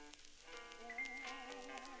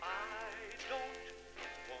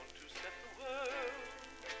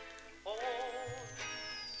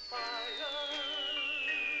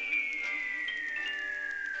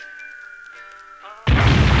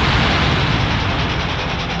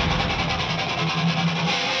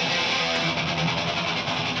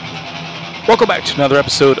Welcome back to another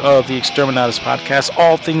episode of the Exterminatus Podcast,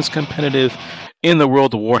 all things competitive in the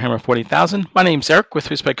world of Warhammer 40,000. My name's Eric, with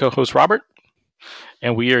me is my co-host Robert,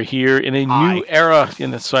 and we are here in a new era.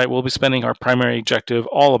 In this site, we'll be spending our primary objective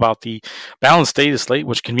all about the Balanced Data Slate,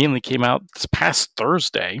 which conveniently came out this past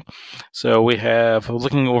Thursday. So we have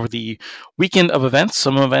looking over the weekend of events.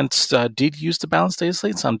 Some events did use the Balanced Data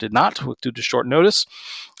Slate, some did not, due to short notice.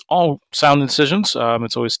 All sound decisions.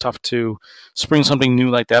 It's always tough to spring something new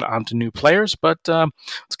like that onto new players, but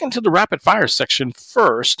let's get into the rapid fire section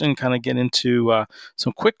first and kind of get into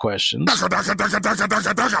some quick questions.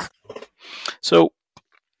 So,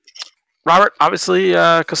 Robert, obviously,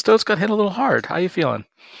 Custodes got hit a little hard. How are you feeling?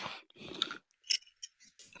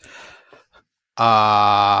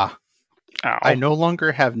 I no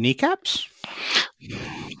longer have kneecaps.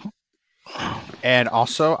 And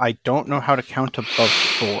also, I don't know how to count above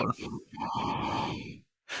 4.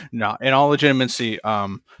 No, in all legitimacy,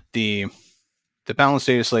 the Balanced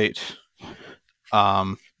Data Slate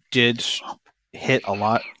did hit a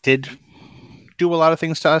lot, did do a lot of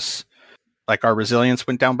things to us. Like, our resilience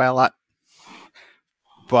went down by a lot.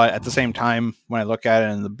 But at the same time, when I look at it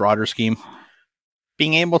in the broader scheme,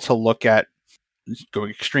 being able to look at, going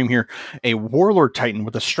extreme here, a Warlord Titan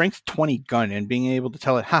with a strength 20 gun and being able to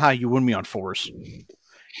tell it, haha, you won me on 4s,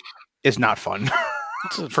 is not fun.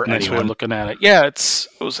 It's a nice way of looking at it. Yeah, it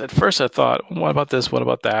was at first I thought, what about this? What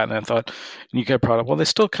about that? And I thought, and you get product. Well, they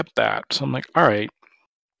still kept that. So I'm like, all right,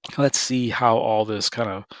 let's see how all this kind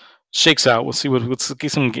of shakes out. Let's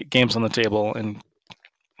get some games on the table, and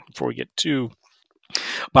before we get too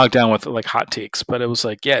bogged down with like hot takes. But it was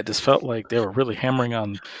like, yeah, it just felt like they were really hammering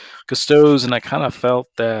on Custodes, and I kind of felt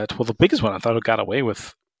that, well, the biggest one I thought it got away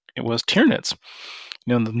with, it was Tyranids.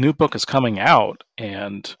 You know, the new book is coming out,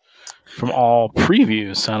 and from all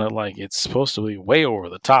previews, sounded like it's supposed to be way over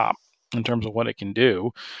the top in terms of what it can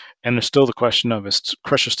do. And there's still the question of, is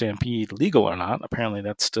Crusher Stampede legal or not? Apparently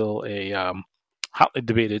that's still a hotly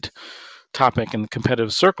debated topic in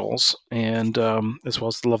competitive circles, and as well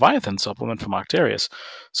as the Leviathan supplement from Octarius.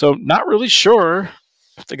 So not really sure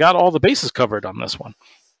if they got all the bases covered on this one.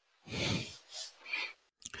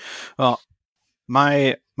 Well,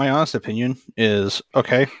 my honest opinion is,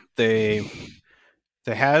 okay, they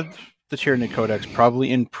had the Tyranid Codex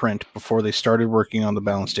probably in print before they started working on the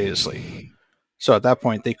Balanced Data Slate. So at that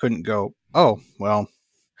point, they couldn't go, oh, well,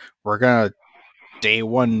 we're going to day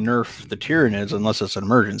one nerf the Tyranids unless it's an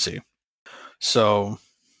emergency. So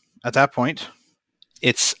at that point,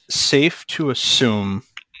 it's safe to assume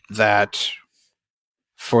that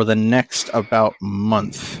for the next about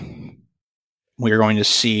month, we are going to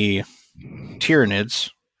see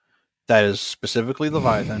Tyranids, that is specifically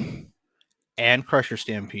Leviathan, and Crusher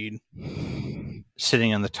Stampede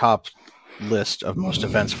sitting on the top list of most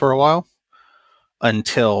events for a while,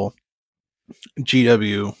 until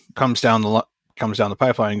GW comes down the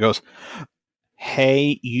pipeline and goes,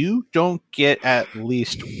 hey, you don't get at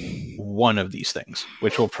least one of these things,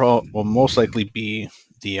 which will most likely be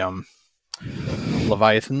the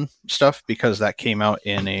Leviathan stuff, because that came out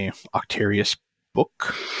in a Octarius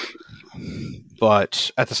book. But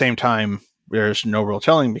at the same time, there's no real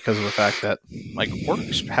telling, because of the fact that, like,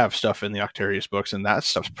 orcs have stuff in the Octarius books, and that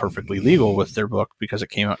stuff's perfectly legal with their book because it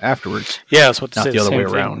came out afterwards. Yeah, that's what not the other way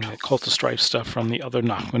around. The Cult of Strife stuff from the other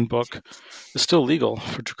Nachman book is still legal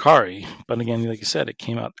for Drukhari, but again, like you said, it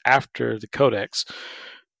came out after the Codex,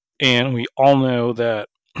 and we all know that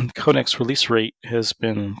the Codex release rate has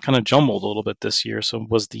been kind of jumbled a little bit this year. So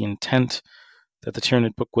was the intent that the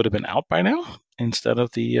Tyranid book would have been out by now instead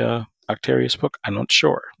of the Octarius book? I'm not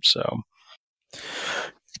sure. So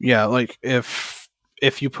yeah, like if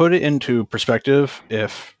you put it into perspective,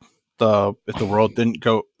 if the world didn't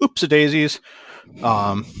go oops-a-daisies,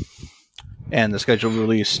 and the scheduled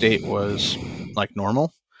release date was like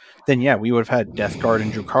normal, then yeah, we would have had Death Guard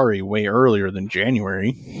and Drukhari way earlier than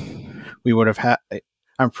January. We would have had,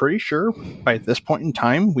 I'm pretty sure by this point in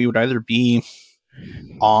time, we would either be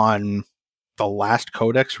on the last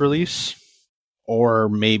Codex release, or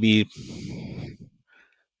maybe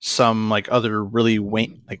some like other really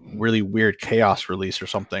weird chaos release or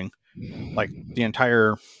something, like the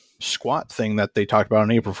entire squat thing that they talked about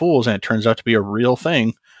on April Fools, and it turns out to be a real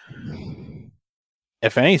thing.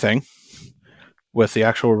 If anything, with the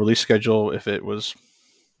actual release schedule, if it was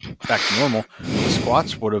back to normal, the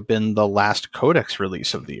squats would have been the last Codex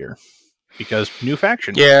release of the year, because new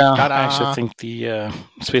faction. Yeah, ta-da! I actually think the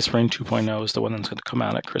Space Marine 2.0 is the one that's going to come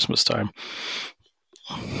out at Christmas time.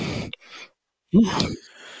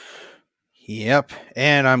 Yep,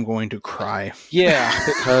 and I'm going to cry. Yeah,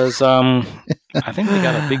 because I think they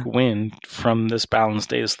got a big win from this balanced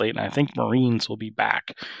data slate, and I think Marines will be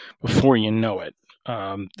back before you know it.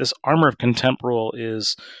 This Armor of Contempt rule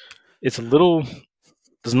it's a little,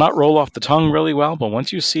 does not roll off the tongue really well, but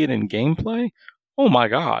once you see it in gameplay, oh my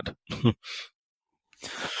god.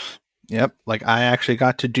 Yep, like I actually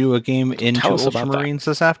got to do a game into Ultramarines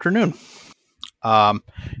this afternoon.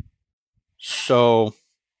 So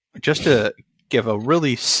just to give a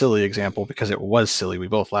really silly example, because it was silly, we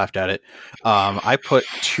both laughed at it. I put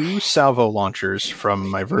 2 salvo launchers from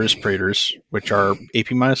my Virtus Praetors, which are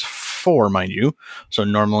AP minus 4, mind you. So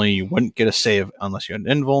normally you wouldn't get a save unless you had an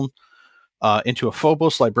invuln, into a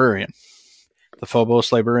Phobos Librarian. The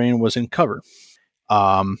Phobos Librarian was in cover.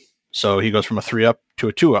 So he goes from a 3-up to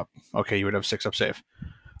a 2-up. Okay, you would have 6-up save.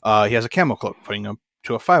 He has a Camo Cloak, putting him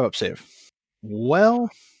to a 5-up save. Well,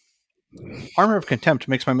 Armor of Contempt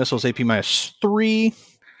makes my missiles AP minus 3.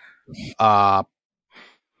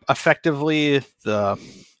 Effectively, the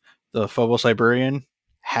Phobos Librarian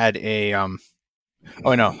had a... oh,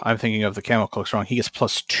 no, I'm thinking of the Camo Cloaks wrong. He gets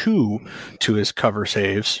plus 2 to his cover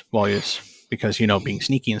saves while he's... because, being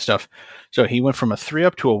sneaky and stuff. So he went from a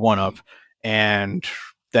 3-up to a 1-up, and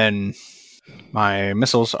then my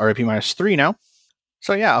missiles are AP minus 3 now.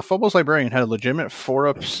 So yeah, a Phobos Librarian had a legitimate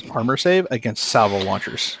 4-up armor save against salvo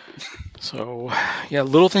launchers. So yeah,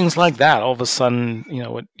 little things like that, all of a sudden,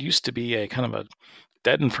 what used to be a kind of a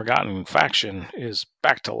dead and forgotten faction is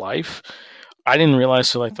back to life. I didn't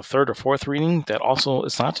realize till like the 3rd or 4th reading that also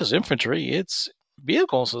it's not just infantry, it's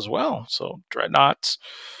vehicles as well. So dreadnoughts,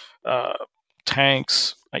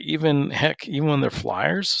 tanks, even when they're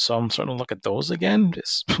flyers. So I'm starting to look at those again.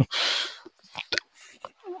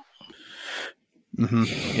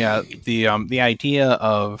 Yeah, the idea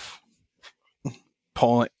of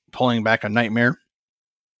pulling back a nightmare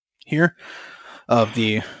here of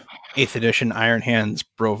the 8th edition Iron Hands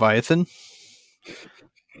Broviathan.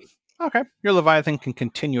 Okay, your Leviathan can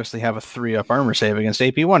continuously have a 3-up armor save against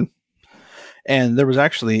AP1. And there was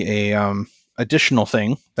actually a additional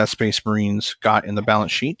thing that Space Marines got in the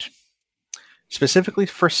balance sheet, specifically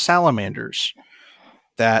for salamanders,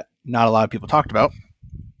 that not a lot of people talked about.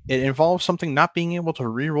 It involves something not being able to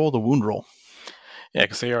reroll the wound roll. Yeah,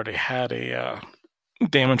 because they already had a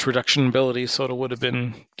damage reduction ability, so it would have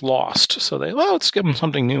been lost. So let's give them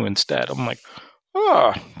something new instead. I'm like,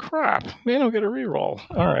 oh, crap. They don't get a reroll.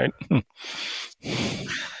 All right.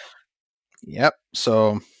 Yep.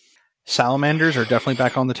 So salamanders are definitely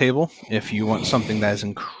back on the table if you want something that is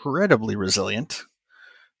incredibly resilient.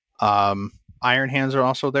 Iron Hands are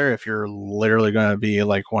also there if you're literally going to be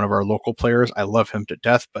like one of our local players. I love him to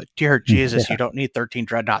death, but dear Jesus, You don't need 13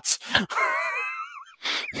 dreadnoughts.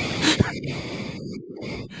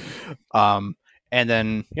 And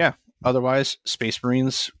then, otherwise, Space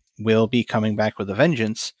Marines will be coming back with a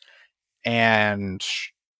vengeance. And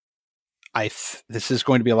this is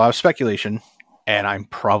going to be a lot of speculation, and I'm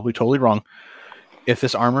probably totally wrong. If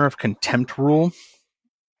this Armor of Contempt rule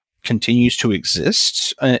continues to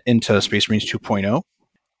exist into Space Marines 2.0,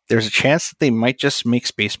 there's a chance that they might just make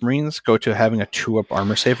Space Marines go to having a 2-up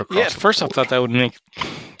armor save across. Yeah, at first I thought that would make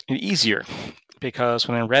it easier, because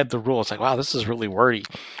when I read the rule, it's like, wow, this is really wordy.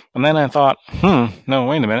 And then I thought, no,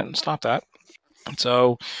 wait a minute, stop that.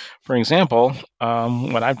 So, for example,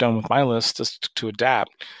 what I've done with my list just to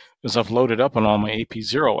adapt is I've loaded up on all my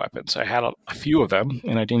AP0 weapons. I had a few of them,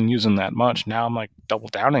 and I didn't use them that much. Now I'm like double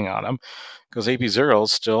downing on them, because AP0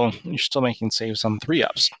 is you're still making saves on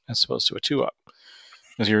 3-ups as opposed to a 2-up.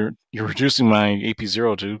 Because you're reducing my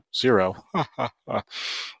AP0 to 0.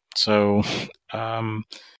 So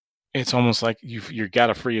it's almost like you've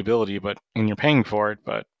got a free ability, and you're paying for it,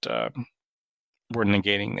 but we're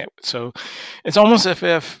negating it. So it's almost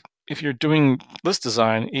if you're doing list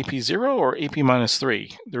design, AP0 or AP minus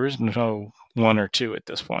 3. There is no 1 or 2 at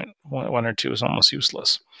this point. 1 or 2 is almost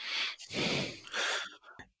useless.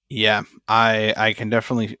 Yeah, I can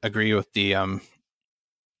definitely agree with the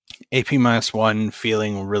AP minus 1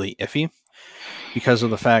 feeling really iffy because of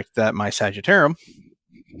the fact that my Sagittarium,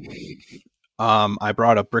 I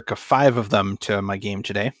brought a brick of 5 of them to my game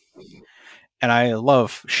today. And I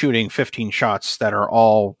love shooting 15 shots that are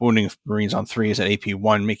all wounding Marines on 3s at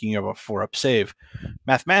AP1, making up a 4-up save.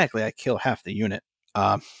 Mathematically, I kill half the unit.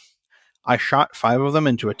 I shot 5 of them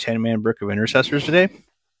into a 10-man brick of intercessors today.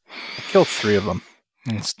 I killed 3 of them.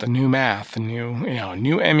 It's the new math, the new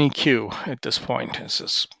MEQ at this point. It's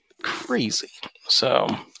just crazy. So,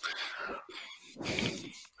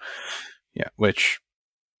 yeah,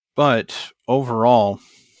 but overall,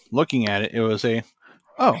 looking at it, it was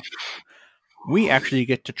we actually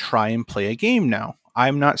get to try and play a game now.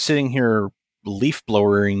 I'm not sitting here leaf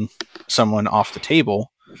blowering someone off the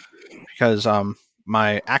table because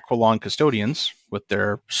my Aqualon custodians with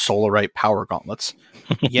their Solarite power gauntlets,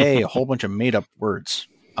 yay, a whole bunch of made up words.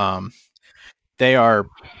 They are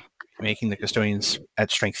making the custodians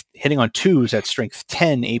at strength, hitting on 2s at strength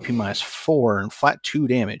 10, AP -4, and flat 2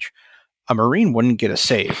 damage. A Marine wouldn't get a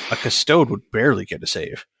save. A Custode would barely get a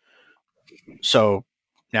save. So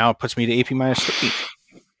now it puts me to AP -3.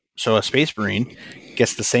 So a Space Marine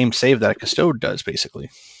gets the same save that a Custode does,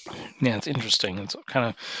 basically. Yeah, it's interesting. It's kind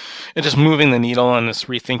of just moving the needle on this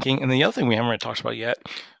rethinking. And the other thing we haven't really talked about yet,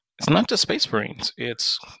 it's not just Space Marines.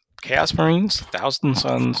 It's Chaos Marines, Thousand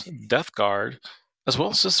Sons, Death Guard, as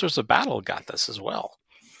well as Sisters of Battle got this as well.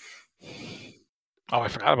 Oh, I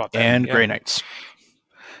forgot about that. And Grey Knights.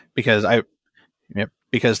 Because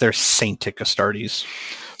they're Saintic Astartes.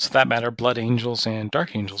 So that matter, Blood Angels and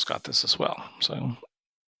Dark Angels got this as well. So,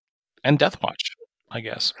 and Death Watch, I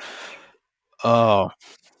guess. Oh.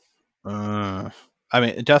 I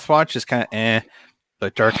mean, Death Watch is kind of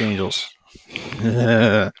but Dark Angels.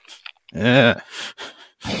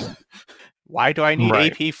 Why do I need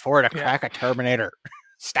AP4 to crack a Terminator?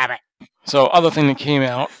 Stop it. So, other thing that came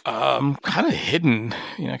out, kind of hidden,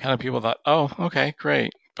 kind of people thought, oh, okay,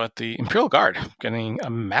 great. But the Imperial Guard getting a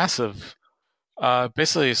massive,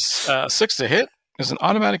 basically 6 to hit is an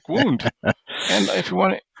automatic wound. And if you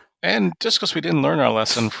want to, and just because we didn't learn our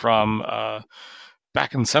lesson from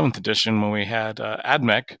back in 7th edition when we had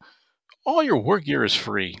AdMech, all your war gear is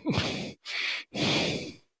free.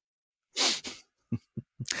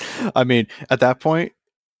 I mean, at that point,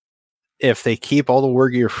 if they keep all the war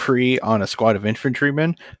gear free on a squad of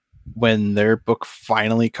infantrymen, when their book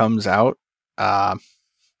finally comes out, I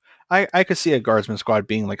could see a guardsman squad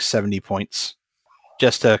being like 70 points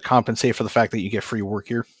just to compensate for the fact that you get free war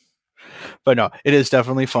gear. But no, it is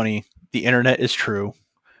definitely funny. The internet is true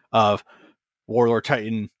of Warlord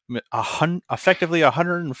Titan, effectively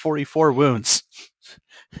 144 wounds.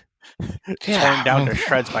 Torn down to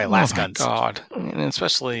shreds by las guns. God. And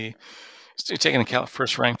especially taking account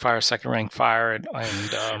first rank fire, second rank fire,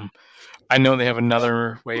 and I know they have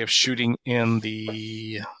another way of shooting in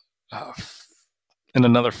the in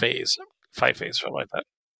another phase, fight phase, something like that.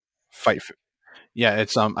 Yeah,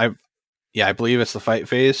 it's I believe it's the fight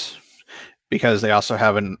phase, because they also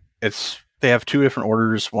have they have 2 different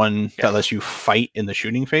orders. One that lets you fight in the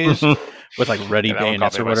shooting phase with like ready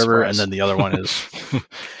bayonets or whatever, and then the other one is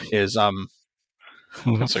I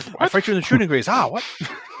fight you in the shooting phase. What?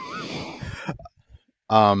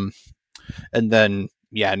 And then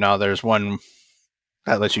there's one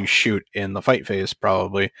that lets you shoot in the fight phase,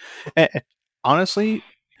 probably. And honestly,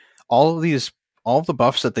 all of the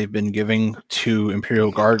buffs that they've been giving to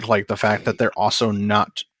Imperial Guard, like the fact that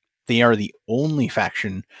they are the only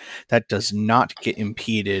faction that does not get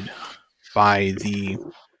impeded by the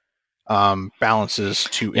balances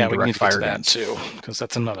to indirect fire guns too, because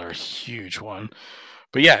that's another huge one.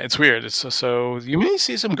 But yeah, it's weird. So you may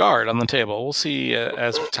see some guard on the table. We'll see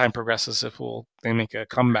as time progresses if they make a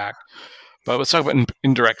comeback. But let's talk about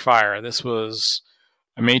indirect fire. This was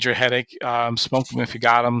a major headache. Smoke them if you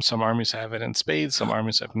got them. Some armies have it in spades. Some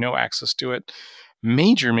armies have no access to it.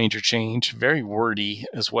 Major change. Very wordy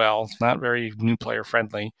as well. Not very new player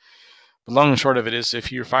friendly. But long and short of it is,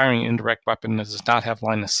 if you're firing an indirect weapon that does not have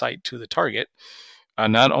line of sight to the target,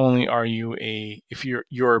 not only are you if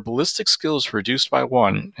your ballistic skill is reduced by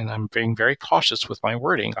 1, and I'm being very cautious with my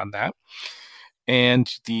wording on that,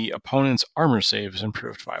 and the opponent's armor save is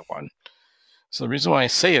improved by 1. So the reason why I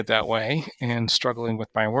say it that way and struggling with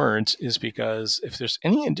my words is because if there's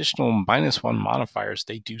any additional -1 modifiers,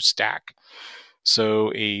 they do stack.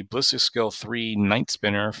 So a ballistic skill 3 Night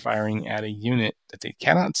Spinner firing at a unit that they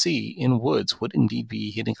cannot see in woods would indeed be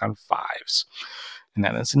hitting on 5s. And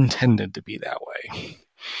that is intended to be that way.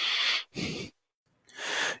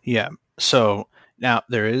 Yeah. So now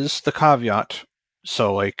there is the caveat.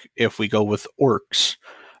 So like if we go with orcs,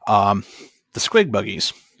 the squig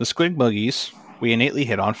buggies, we innately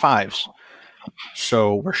hit on 5s.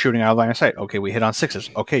 So we're shooting out of line of sight. Okay, we hit on 6s.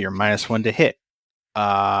 Okay, you're -1 to hit.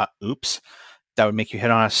 Oops. That would make you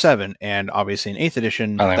hit on a 7. And obviously in 8th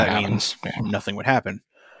edition, that means nothing would happen.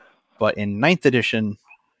 But in 9th edition,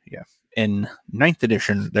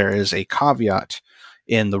 there is a caveat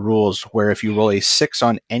in the rules where if you roll a 6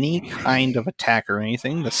 on any kind of attack or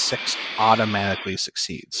anything, the 6 automatically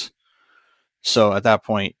succeeds. So at that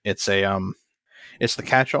point, it's the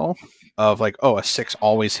catch-all of like, a 6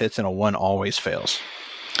 always hits and a 1 always fails.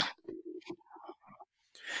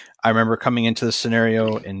 I remember coming into the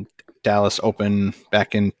scenario in Dallas Open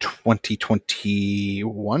back in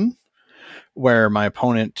 2021, where my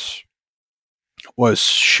opponent was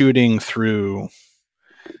shooting through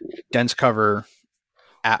dense cover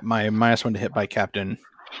at my -1 to hit by captain,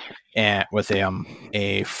 and with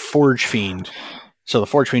a Forge Fiend. So the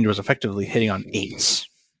Forge Fiend was effectively hitting on 8s.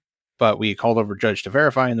 But we called over Judge to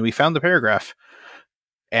verify, and then we found the paragraph.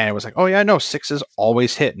 And it was like, oh yeah, no, 6s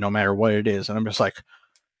always hit no matter what it is. And I'm just like,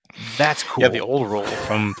 that's cool. Yeah, the old rule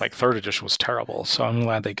from like 3rd edition was terrible. So I'm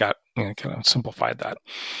glad they got kind of simplified that.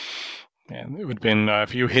 And it would have been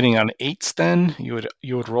if you were hitting on 8s, then you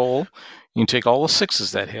would roll. You take all the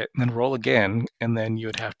 6s that hit, and then roll again, and then you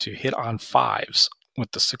would have to hit on 5s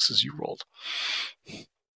with the 6s you rolled. It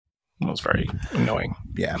was very annoying.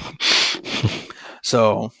 Yeah.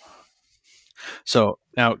 So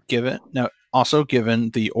now given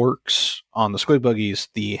the orcs on the squig buggies,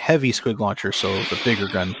 the heavy squig launcher, so the bigger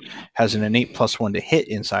gun, has an innate +1 to hit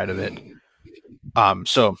inside of it.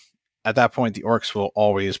 So at that point, the orcs will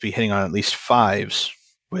always be hitting on at least 5s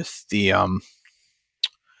with the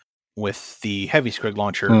heavy squig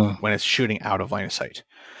launcher when it's shooting out of line of sight.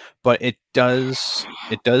 But it does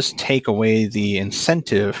take away the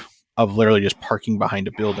incentive of literally just parking behind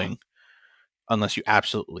a building unless you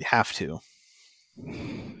absolutely have to.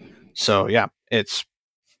 So yeah, it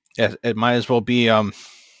might as well be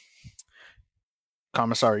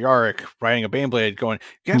Commissar Yarick riding a Baneblade going,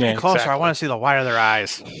 get me closer, exactly. I want to see the white of their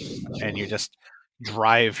eyes. And you just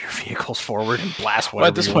drive your vehicles forward and blast whatever. Well,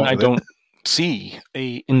 at this point, I don't see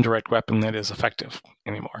a indirect weapon that is effective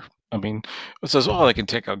anymore. I mean, it says, oh, they can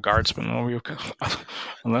take out guardsmen. Well,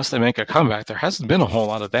 unless they make a comeback, there hasn't been a whole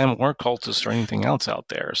lot of them or cultists or anything else out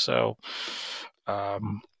there. So I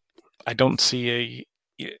don't see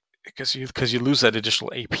because you lose that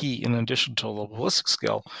additional AP in addition to the ballistic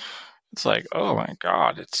skill. It's like, oh my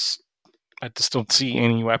god, I just don't see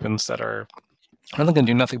any weapons that are really going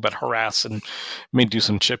to do nothing but harass and may do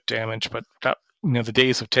some chip damage, but the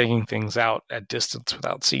days of taking things out at distance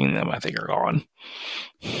without seeing them, I think, are gone.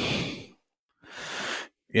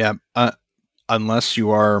 Yeah, unless you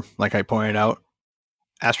are, like I pointed out,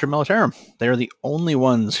 Astra Militarum. They're the only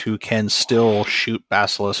ones who can still shoot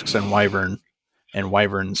basilisks and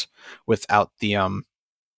wyverns without them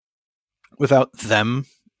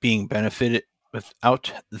being benefited,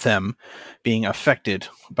 without them being affected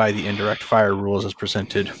by the indirect fire rules as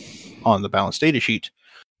presented on the balanced data sheet.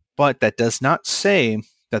 But that does not say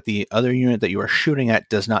that the other unit that you are shooting at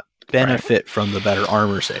does not benefit from the better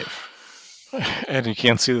armor save. And you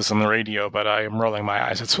can't see this on the radio, but I am rolling my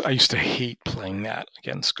eyes. I used to hate playing that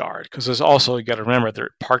against Guard, because there's also, you got to remember, they're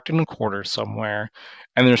parked in a quarter somewhere,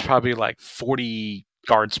 and there's probably like 40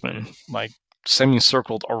 guardsmen, like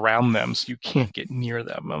semicircled around them, so you can't get near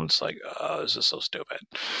them. I'm just like, oh, this is so stupid.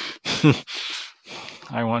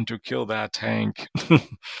 I want to kill that tank.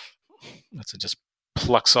 That's it, just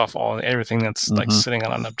plucks off everything that's like sitting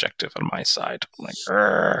on an objective on my side. I'm like,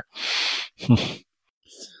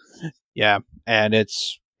 yeah, and it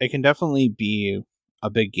can definitely be a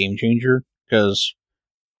big game changer, because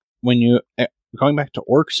when you going back to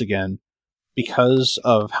orcs again, because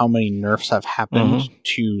of how many nerfs have happened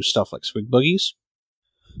to stuff like squig buggies,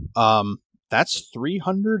 that's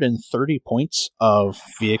 330 points of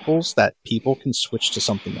vehicles that people can switch to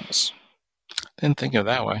something else. Didn't think of it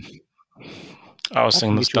that way. I was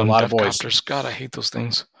thinking those dumb Deathcopters. God, I hate those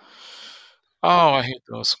things. Oh, I hate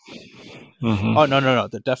those. Oh, no.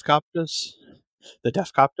 The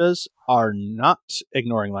Deathcopters are not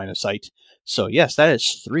ignoring line of sight. So, yes, that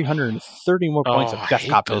is 330 more points of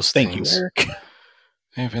Deathcopters. Thank you, Eric.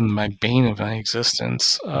 They've been my bane of my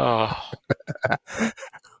existence. Oh.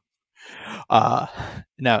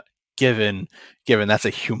 Now, given that's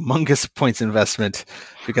a humongous points investment,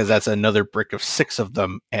 because that's another brick of 6 of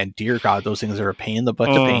them, and dear God, those things are a pain in the butt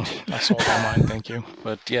to paint. I sold all mine, thank you.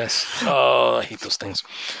 But yes, I hate those things.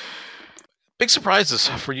 Big surprises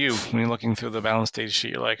for you when you're looking through the balance data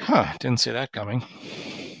sheet. You're like, didn't see that coming.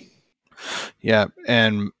 Yeah,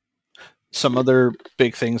 and some other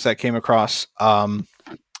big things that came across. The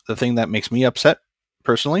thing that makes me upset,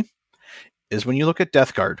 personally, is when you look at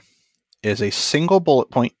Death Guard, is a single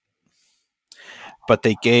bullet point, but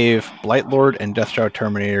they gave Blightlord and Deathshroud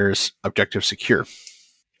Terminators objective secure.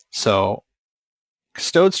 So,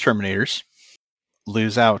 Custodes Terminators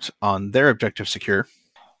lose out on their objective secure,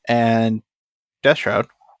 and Deathshroud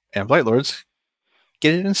and Blightlords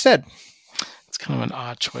get it instead. It's kind of an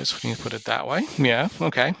odd choice when you put it that way. Yeah,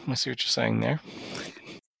 okay. I see what you're saying there.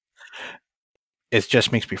 It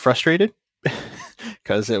just makes me frustrated,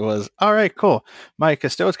 because it was, all right, cool. My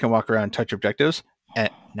Custodes can walk around and touch objectives, and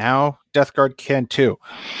now Death Guard can too,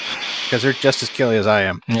 because they're just as killy as I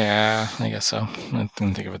am. Yeah, I guess so. I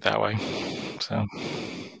didn't think of it that way. So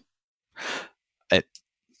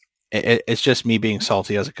it's just me being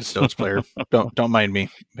salty as a Custodes player. Don't mind me.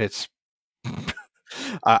 It's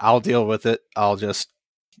I'll deal with it. I'll just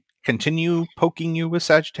continue poking you with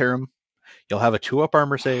Sagittarium. You'll have a 2-up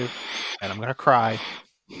armor save, and I'm going to cry.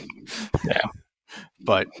 Yeah.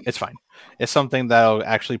 But it's fine. It's something that'll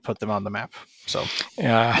actually put them on the map. So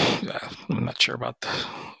yeah, I'm not sure about that.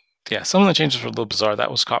 Yeah, some of the changes were a little bizarre.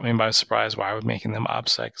 That was caught me by surprise. Why would making them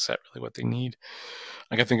OBSEC? Is that really what they need?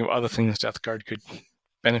 I can think of other things Death Guard could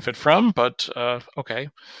benefit from, but okay.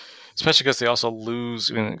 Especially because they also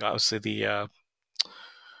lose, obviously, the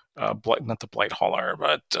not the Blight Hauler,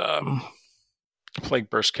 but Plague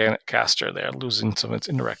Burst Caster. They're losing some of its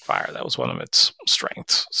indirect fire. That was one of its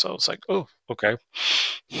strengths. So it's like, oh, okay.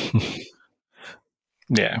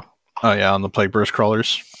 Yeah. Oh, yeah, on the Plague Burst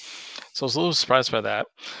Crawlers. So I was a little surprised by that.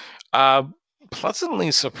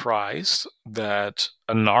 Pleasantly surprised that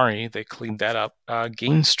Inari, they cleaned that up,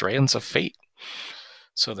 gained Strands of Fate.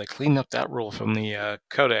 So they cleaned up that rule from the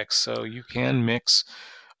Codex, so you can mix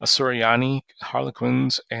Asuryani,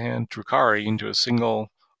 Harlequins, and Drukhari into a single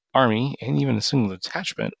army, and even a single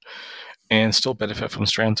detachment, and still benefit from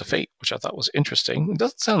Strands of Fate, which I thought was interesting. It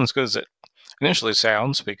doesn't sound as good as it initially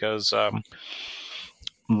sounds, because a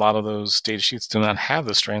lot of those data sheets do not have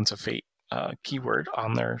the Strands of Fate keyword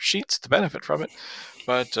on their sheets to benefit from it,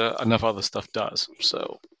 but enough other stuff does.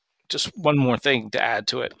 So just one more thing to add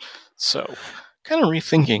to it. So kind of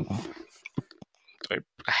rethinking. I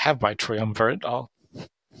have my Triumvirate all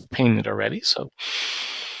painted already, so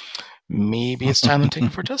maybe it's time to take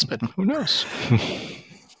it for Dustbin. Who knows?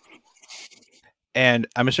 And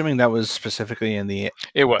I'm assuming that was specifically in the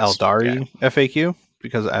Eldari FAQ,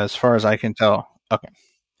 because as far as I can tell, okay.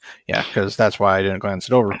 Yeah, because that's why I didn't glance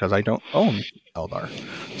it over, because I don't own Eldar.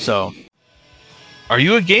 So, are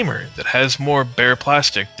you a gamer that has more bare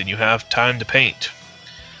plastic than you have time to paint?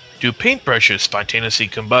 Do paintbrushes spontaneously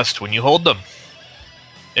combust when you hold them?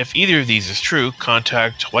 If either of these is true,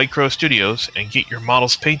 contact White Crow Studios and get your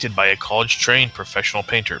models painted by a college-trained professional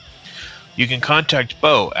painter. You can contact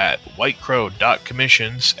Bo at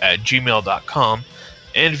whitecrow.commissions@gmail.com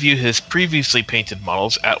and view his previously painted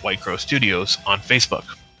models at White Crow Studios on Facebook.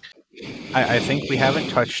 I think we haven't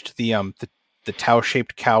touched the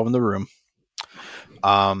Tau-shaped cow in the room.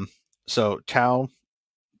 So Tau,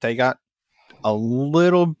 they got a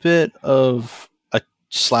little bit of a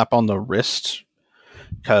slap on the wrist,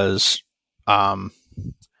 because the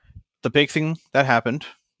big thing that happened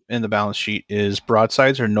in the balance sheet is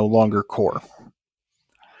broadsides are no longer core.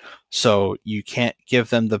 So you can't give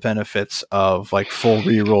them the benefits of like full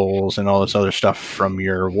rerolls and all this other stuff from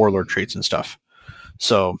your warlord traits and stuff.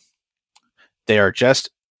 So they are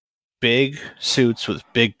just big suits with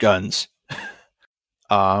big guns.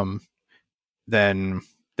 Then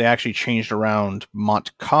they actually changed around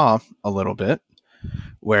Mont Ka a little bit,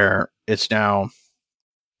 where it's now,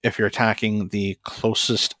 if you're attacking the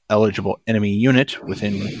closest eligible enemy unit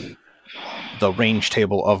within the range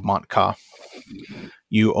table of Mont Ka,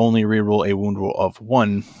 you only reroll a wound roll of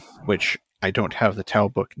 1, which I don't have the Tau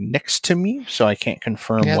book next to me, so I can't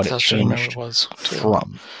confirm what it changed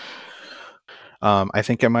from. I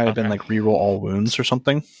think it might have been like reroll all wounds or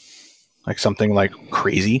something like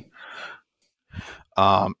crazy.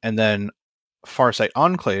 And then Farsight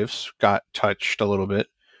Enclaves got touched a little bit,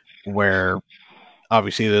 where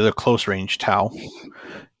obviously they're the close range Tau.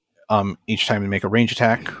 Each time you make a range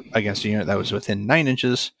attack against a unit that was within 9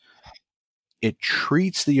 inches, it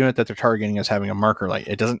treats the unit that they're targeting as having a marker light.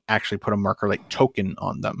 It doesn't actually put a marker light token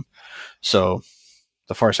on them. So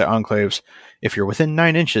the Farsight Enclaves, if you're within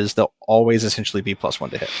 9 inches, they'll always essentially be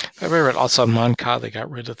 +1 to hit. I read also on Mont Ka, they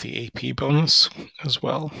got rid of the AP bonus as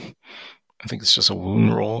well. I think it's just a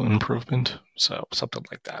wound roll improvement, so something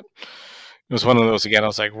like that. It was one of those again. I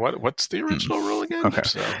was like, what's the original rule again? Okay.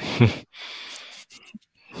 So.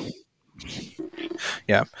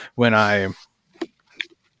 Yeah,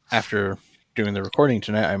 after doing the recording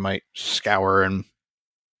tonight, I might scour and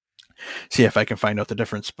see if I can find out the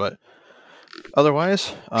difference, but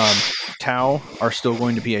otherwise, Tau are still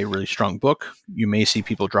going to be a really strong book. You may see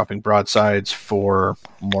people dropping broadsides for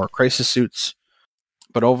more crisis suits,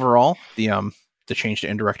 but overall, the change to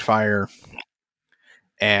indirect fire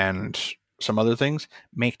and some other things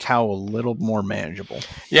make Tau a little more manageable.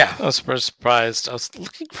 Yeah, I was surprised. I was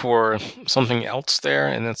looking for something else there,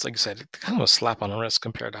 and it's like I said, it's kind of a slap on the wrist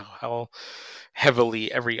compared to how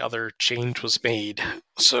heavily every other change was made.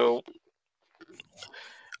 So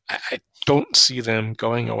I don't see them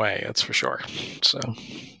going away, that's for sure. So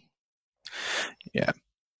yeah,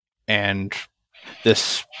 and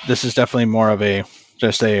this is definitely more of a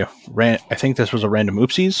just a I think this was a random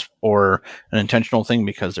oopsies or an intentional thing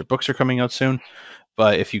because their books are coming out soon.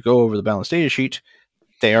 But if you go over the balanced data sheet,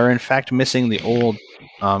 They are in fact missing the old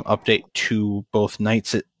update to both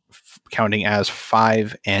knights, counting as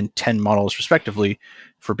 5 and 10 models respectively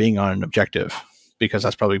for being on an objective, because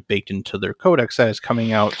that's probably baked into their codex that is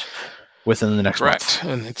coming out within the next Correct.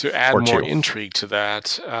 month. And to add more intrigue to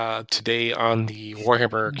that, today on the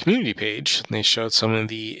Warhammer community page, they showed some of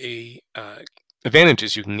the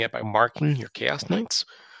advantages you can get by marking your Chaos Knights.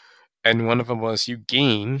 And one of them was you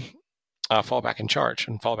gain fall back and charge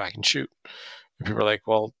and fall back and shoot. And people are like,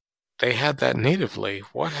 well, they had that natively.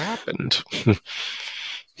 What happened?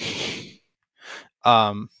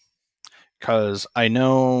 Because I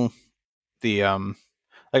know the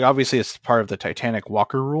like obviously it's part of the Titanic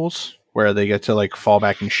Walker rules where they get to like fall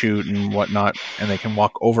back and shoot and whatnot, and they can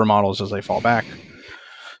walk over models as they fall back.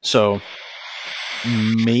 So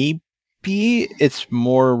maybe it's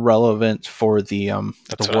more relevant for the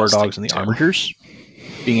war dogs and the armigers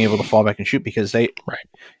being able to fall back and shoot because they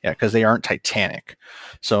because they aren't Titanic.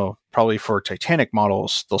 So probably for Titanic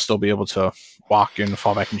models, they'll still be able to walk and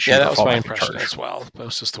fall back and shoot. Yeah, that was my impression as well. That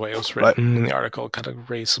was just the way it was written in the article. Kind of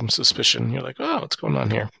raised some suspicion. You're like, oh, what's going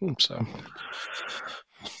on here? So,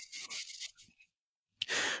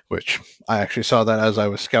 which I actually saw that as I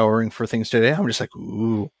was scouring for things today. I'm just like,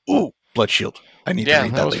 ooh, Blood Shield. I need to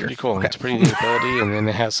read that that was later. Pretty cool. Okay. It's a pretty neat ability, and then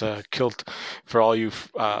it has a kilt for all you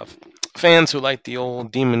fans who like the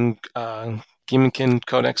old Demonkin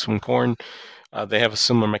Codex from Khorne. They have a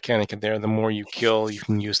similar mechanic in there. The more you kill, you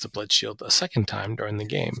can use the Blood Shield a second time during the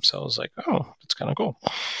game. So I was like, oh, that's kind of cool.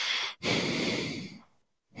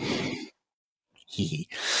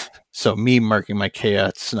 So me marking my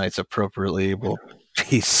Chaos Knights appropriately will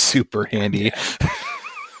be super handy. Yeah.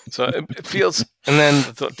 So it feels, and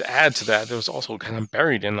then to add to that, there was also kind of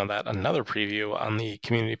buried in on that another preview on the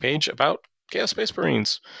community page about Chaos Space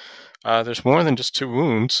Marines. There's more than just 2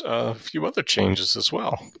 wounds, a few other changes as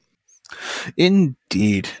well.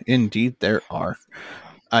 Indeed there are.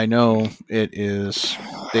 I know it is.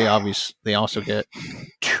 They also get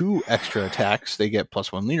 2 extra attacks. They get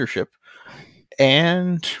 +1 leadership,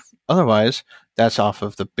 and otherwise that's off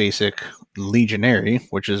of the basic Legionary,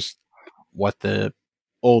 which is what the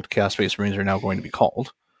old Chaos Space Marines are now going to be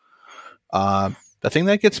called. The thing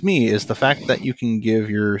that gets me is the fact that you can give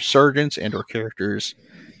your sergeants and or characters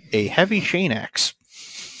a heavy chain axe.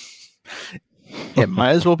 It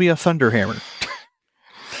might as well be a Thunderhammer.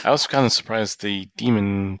 I was kind of surprised the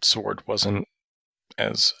Demon Sword wasn't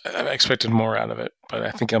as... I expected more out of it, but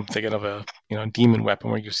I think I'm thinking of a demon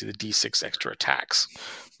weapon where you see the D6 extra attacks,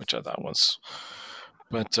 which I thought was...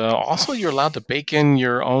 But also you're allowed to bake in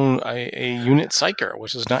your own a unit Psyker,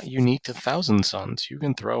 which is not unique to Thousand Sons. You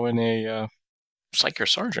can throw in a Psyker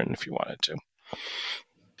Sergeant if you wanted to.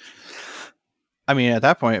 I mean, at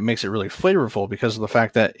that point, it makes it really flavorful because of the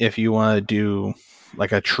fact that if you want to do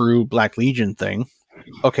like a true Black Legion thing,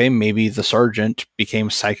 okay, maybe the Sergeant became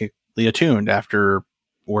psychically attuned after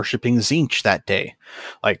worshipping Tzeentch that day.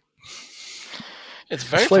 Like, it's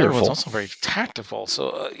very flavorful. It's also very tactical.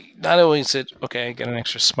 So not only is it, okay, get an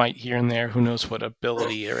extra smite here and there, who knows what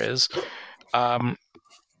ability there is. I'm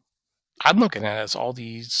looking at it as all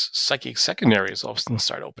these psychic secondaries all of a sudden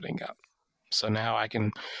start opening up. So now I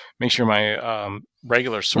can make sure my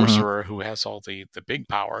regular sorcerer who has all the big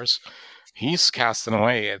powers, he's casting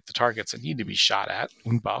away at the targets that need to be shot at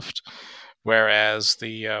and buffed. Whereas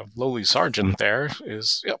the lowly sergeant there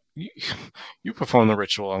is, you perform the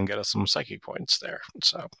ritual and get us some psychic points there.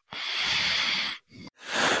 So,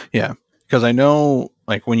 yeah, because I know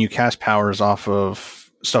like when you cast powers off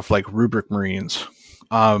of stuff like Rubric Marines,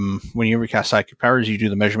 when you ever cast psychic powers, you do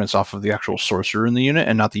the measurements off of the actual sorcerer in the unit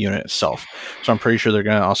and not the unit itself. So I'm pretty sure they're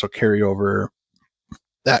going to also carry over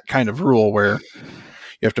that kind of rule where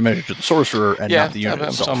you have to measure to the sorcerer and not the unit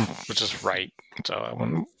itself. Which is right. So I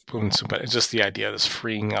wouldn't but it's just the idea of this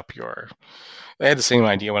freeing up your... They had the same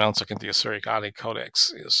idea when I was looking at the Asuryk Adi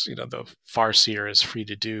Codex. Is the Farseer is free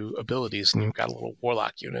to do abilities, and you've got a little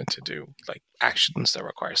Warlock unit to do like actions that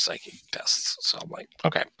require psychic tests. So I'm like,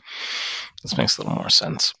 okay, this makes a little more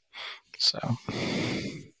sense. So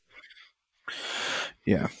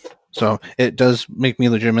yeah, so it does make me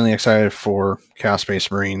legitimately excited for Chaos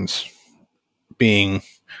Space Marines being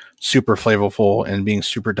super flavorful and being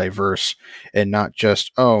super diverse, and not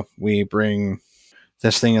just we bring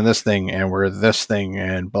this thing and we're this thing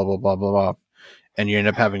and blah blah blah blah blah, and you end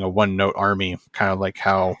up having a one-note army, kind of like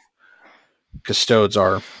how Custodes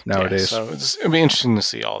are nowadays. Yeah, so it'll be interesting to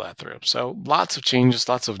see all that through. So lots of changes,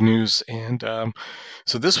 lots of news, and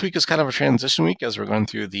so this week is kind of a transition week as we're going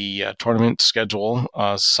through the tournament schedule.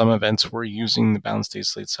 Some events we're using the Balanced Day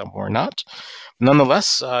slate, some we're not.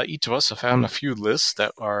 Nonetheless, each of us have found a few lists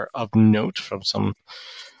that are of note from some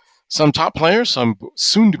some top players, some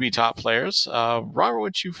soon-to-be top players. Robert,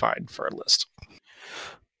 what'd you find for a list?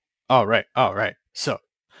 All right. So,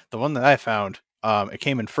 the one that I found, it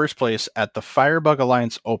came in first place at the Firebug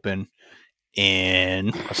Alliance Open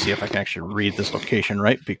in, let's see if I can actually read this location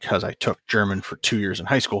right, because I took German for 2 years in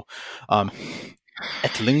high school.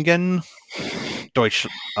 Ettlingen,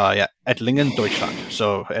 Ettlingen, Deutschland.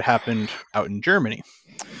 So it happened out in Germany.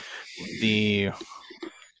 The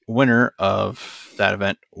winner of that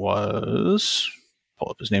event was, pull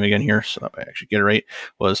up his name again here so that I actually get it right,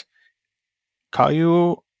 was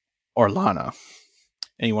Caio Orlana.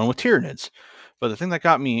 And he won with Tyranids. But the thing that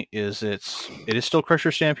got me is it is still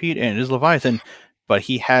Crusher Stampede and it is Leviathan, but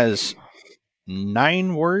he has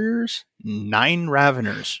 9 warriors, 9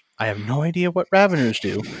 Raveners. I have no idea what Raveners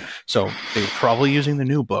do, so they were probably using the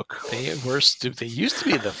new book. They used to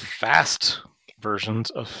be the fast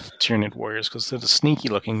versions of Tyranid warriors because they're the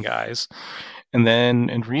sneaky-looking guys. And then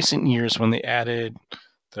in recent years, when they added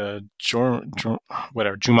the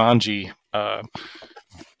Jumanji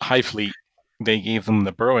High Fleet, they gave them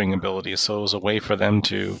the burrowing ability, so it was a way for them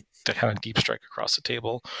to kind of deep strike across the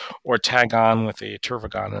table or tag on with a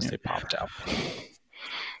Turvagon as they popped out.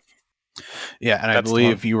 Yeah, and I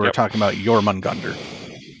believe you were talking about Jormungandr.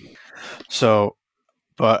 So,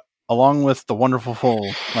 but along with the wonderful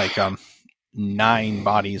full 9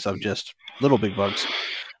 bodies of just little big bugs,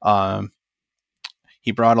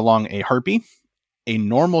 he brought along a Harpy, a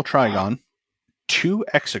normal Trigon, 2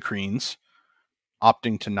 Exocrines,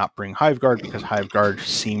 opting to not bring Hiveguard because Hiveguard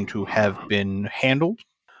seemed to have been handled.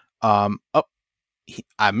 I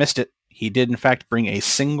missed it. He did in fact bring a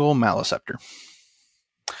single Maliceptor.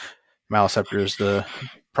 Maliceptor is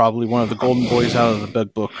probably one of the golden boys out of the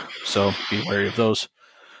bug book, so be wary of those.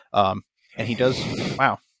 And he does.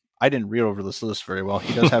 Wow, I didn't read over this list very well.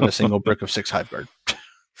 He does have a single brick of 6 Hiveguard.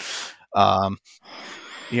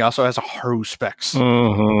 He also has a Haruspex.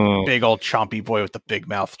 Big old chompy boy with the big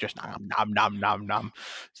mouth, just nom.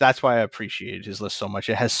 So that's why I appreciated his list so much.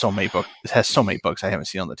 It has so many books. It has so many bugs I haven't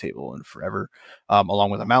seen on the table in forever,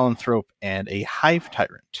 along with a Malanthrope and a Hive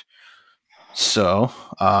Tyrant. So,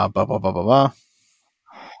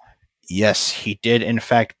 yes, he did in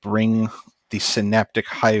fact bring the Synaptic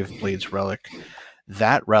Hive Blades relic.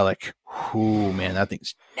 That relic, ooh man, that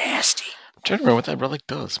thing's nasty. I'm trying to remember what that relic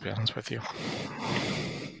does, to be honest with you.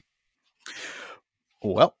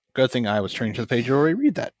 Well, good thing I was turning to the page to already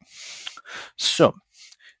read that. So,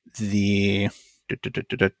 the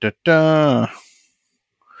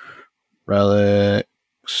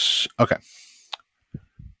relics. Okay.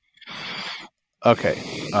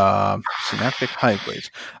 Synaptic Hive Blades.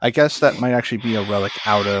 I guess that might actually be a relic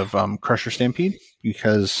out of Crusher Stampede,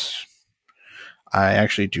 because I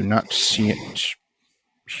actually do not see it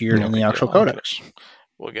here in the actual codex.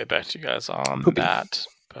 We'll get back to you guys on that.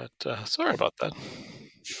 But sorry about that.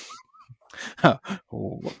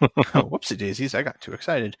 Whoopsie daisies, I got too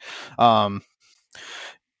excited.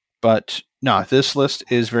 But no, this list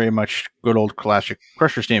is very much good old classic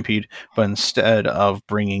Crusher Stampede, but instead of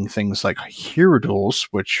bringing things like Hierodules,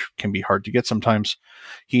 which can be hard to get sometimes,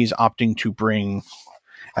 he's opting to bring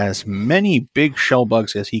as many big shell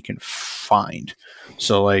bugs as he can find.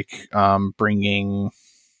 So bringing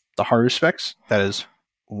the Haruspex, that is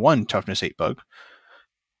 1 toughness 8 bug.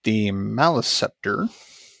 The Maliceptor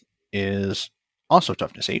is also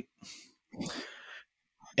toughness 8.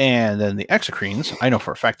 And then the Exocrines, I know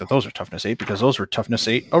for a fact that those are toughness 8 because those were toughness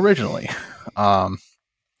 8 originally. So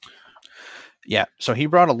he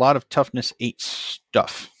brought a lot of toughness 8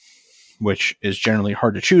 stuff, which is generally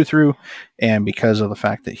hard to chew through. And because of the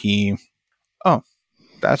fact that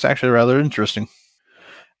that's actually rather interesting.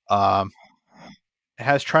 It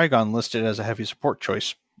has Trigon listed as a heavy support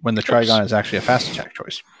choice, when the Trigon is actually a fast attack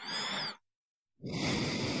choice.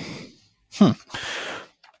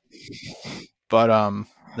 But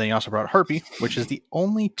then he also brought Harpy, which is the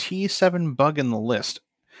only T7 bug in the list.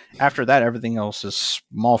 After that, everything else is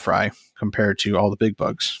small fry compared to all the big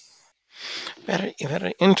bugs. Very,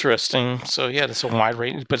 very interesting. So yeah, it's a wide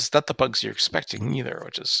range, but it's not the bugs you're expecting either,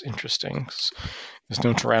 which is interesting. There's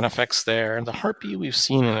no Tyrannofex there. The Harpy we've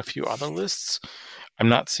seen in a few other lists. I'm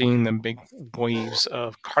not seeing the big waves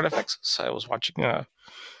of Carnifexes. I was watching a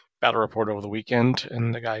battle report over the weekend,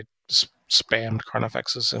 and the guy just spammed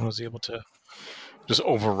Carnifexes and was able to just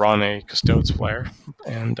overrun a Custodes player.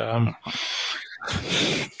 And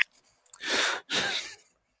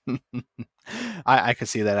I could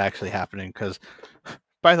see that actually happening, because,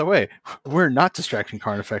 by the way, we're not distracting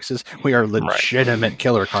Carnifexes. We are legitimate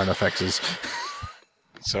killer Carnifexes.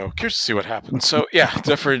 So curious to see what happens. So yeah,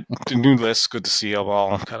 different new lists. Good to see them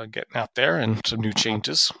all kind of getting out there and some new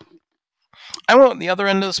changes. I went on the other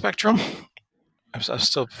end of the spectrum. I'm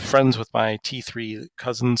still friends with my T3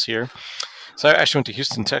 cousins here. So I actually went to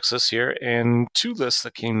Houston, Texas here, and 2 lists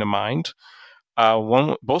that came to mind.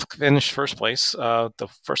 Both finished first place. The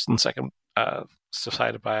first and second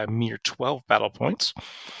decided by a mere 12 battle points.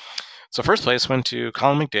 So first place went to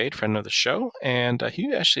Colin McDade, friend of the show, and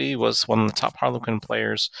he actually was one of the top Harlequin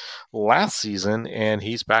players last season, and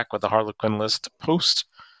he's back with the Harlequin list post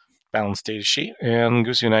balance data sheet, and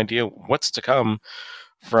gives you an idea what's to come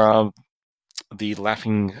from the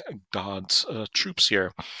Laughing Gods troops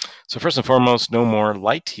here. So first and foremost, no more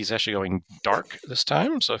light. He's actually going dark this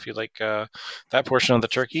time. So if you like that portion of the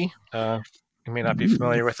turkey, you may not be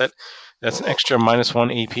familiar with it. That's an extra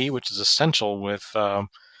 -1 AP, which is essential with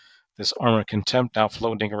this Armor Contempt now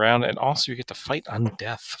floating around, and also you get to fight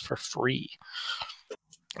undeath for free.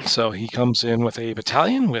 So he comes in with a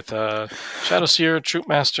battalion with a Shadowseer,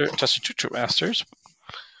 Troopmaster, tested 2 Troopmasters.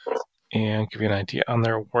 And give you an idea on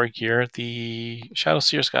their war gear, the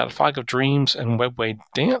Shadowseer's got a Fog of Dreams and Webway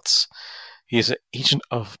Dance. He's an Agent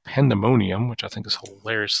of Pandemonium, which I think is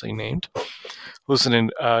hilariously named. Listening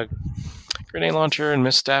Grenade Launcher and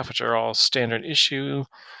Misstaff, which are all standard issue.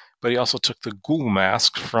 But he also took the Ghoul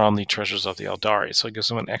Mask from the Treasures of the Eldari. So it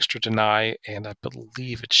gives him an extra deny, and I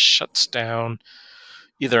believe it shuts down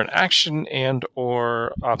either an action and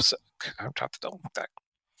or opposite. I'm trying to double that.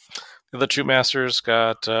 The other Troopmaster's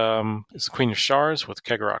got is the Queen of Shards with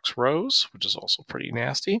Kegorok's Rose, which is also pretty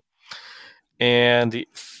nasty. And the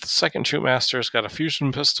second Troopmaster's got a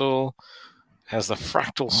fusion pistol, has the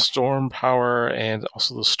Fractal Storm power, and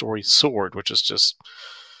also the Story Sword, which is just...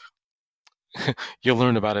 you'll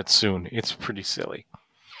learn about it soon. It's pretty silly.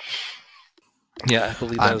 Yeah, I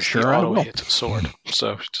believe that's the auto-hit sword.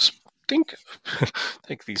 So just think,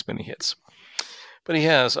 take these many hits. But he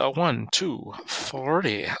has 1, 2,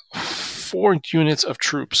 3, 4 units of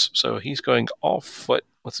troops. So he's going all foot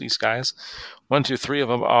with these guys. 1, 2, 3 of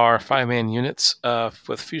them are 5-man units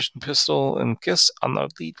with Fusion Pistol and Kiss on the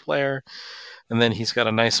lead player. And then he's got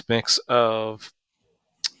a nice mix of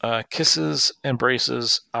Kisses and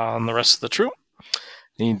Braces on the rest of the troop.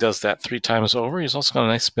 And he does that 3 times over. He's also got a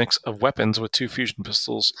nice mix of weapons with 2 Fusion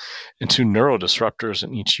Pistols and 2 Neuro Disruptors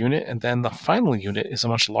in each unit. And then the final unit is a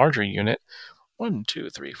much larger unit. 1, 2,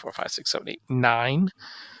 3, 4, 5, 6, 7, 8, 9,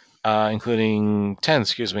 including 10,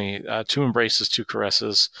 2 Embraces, 2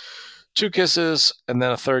 Caresses, 2 Kisses, and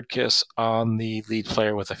then a 3rd kiss on the lead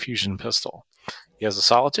player with a Fusion Pistol. He has a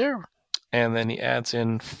Solitaire, and then he adds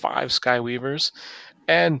in 5 Skyweavers,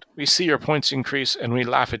 and we see your points increase, and we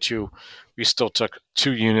laugh at you. We still took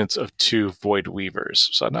 2 units of 2 Void Weavers,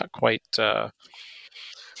 so not quite...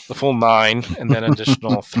 the full 9, and then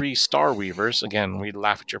additional 3 Star Weavers. Again, we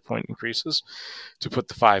laugh at your point increases to put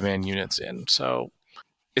the 5-man units in. So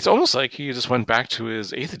it's almost like he just went back to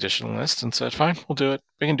his 8th edition list and said, fine, we'll do it.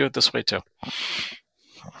 We can do it this way too.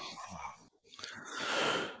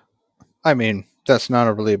 I mean, that's not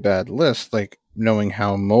a really bad list. Like, knowing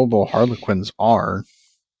how mobile Harlequins are,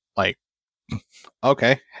 like,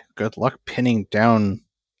 okay, good luck pinning down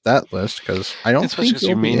that list, because I don't especially think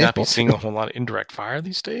you may not be seeing a whole lot of indirect fire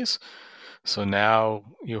these days. So now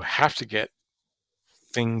you have to get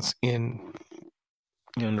things in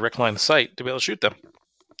direct line of sight to be able to shoot them.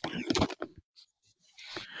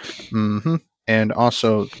 Mm-hmm. And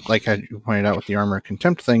also, like you pointed out with the Armor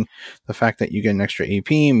Contempt thing, the fact that you get an extra AP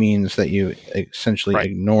means that you essentially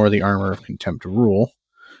ignore the Armor of Contempt rule.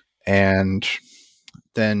 And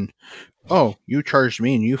then... oh, you charged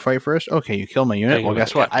me and you fight first? Okay, you kill my unit. Well,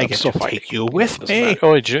 guess what? I get to take you with me.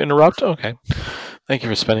 Oh, did you interrupt? Okay. Thank you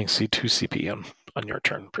for spending C2 CP on your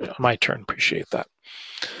turn. On my turn. Appreciate that.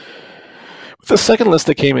 With the second list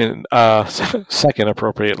that came in second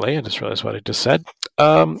appropriately, I just realized what I just said,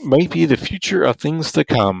 might be the future of things to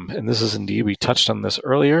come. And this is indeed, we touched on this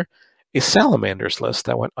earlier, a Salamanders list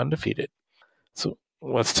that went undefeated. So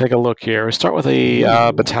let's take a look here. We start with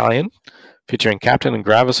a battalion featuring Captain and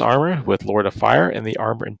Gravis armor with Lord of Fire and the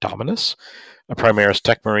Armor Indominus, a Primaris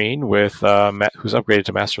Tech Marine with who's upgraded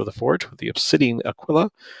to Master of the Forge with the Obsidian Aquila,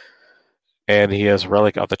 and he has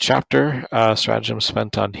Relic of the Chapter stratagem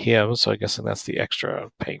spent on him, so I guess that's the extra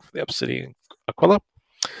paying for the Obsidian Aquila.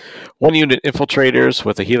 1 unit Infiltrators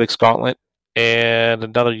with a Helix Gauntlet, and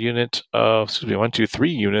another unit of, 3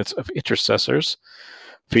 units of Intercessors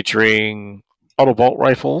featuring Auto Bolt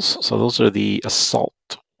Rifles, so those are the Assault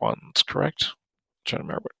ones, correct? I'm trying to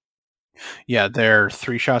remember. Yeah, they're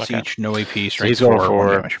 3 shots each, no AP, straight. So he's going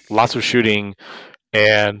for lots of shooting,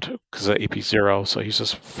 and because of AP 0, so he's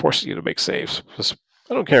just forcing you to make saves. Just,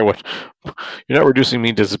 I don't care what. You're not reducing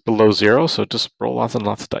me to below 0, so just roll lots and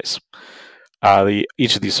lots of dice.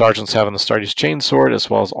 Each of these sergeants have an Astartes chainsword as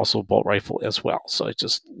well as also bolt rifle as well. So it's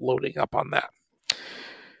just loading up on that.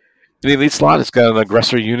 The elite slot has got an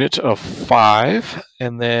aggressor unit of 5,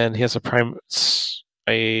 and then he has a Primaris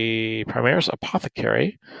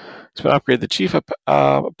Apothecary. He's going to upgrade the Chief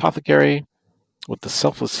Apothecary with the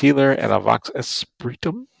Selfless Healer and a Vox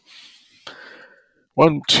Espiritum.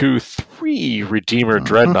 1, 2, 3 Redeemer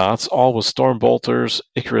Dreadnoughts, all with Storm Bolters,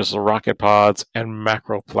 Icarus Rocket Pods, and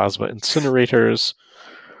Macroplasma Incinerators.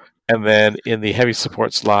 And then in the heavy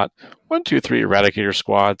support slot, 1, 2, 3 Eradicator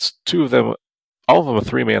Squads, all of them a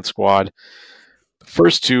 3-man squad. The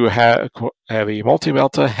first 2 have a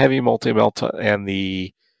multi-melta, heavy multi-melta, and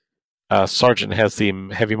the sergeant has the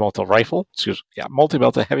heavy melta rifle.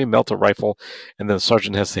 Multi-melta, heavy melta rifle, and then the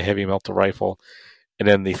sergeant has the heavy melta rifle. And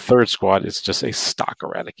then the third squad is just a stock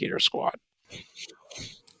Eradicator squad.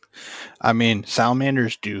 I mean,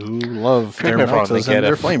 salamanders do love their meltas and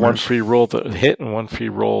their flamers. 1 free roll to hit and 1 free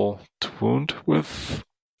roll to wound with.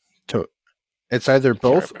 It's either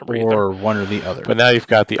both or one or the other. But now you've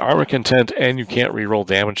got the armor content, and you can't reroll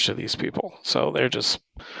damage to these people. So they're just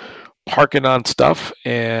parking on stuff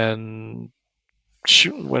and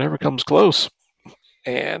shooting whatever comes close.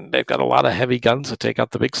 And they've got a lot of heavy guns to take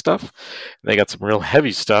out the big stuff. And they got some real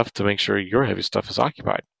heavy stuff to make sure your heavy stuff is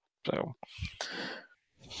occupied. So,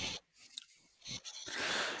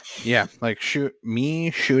 yeah, like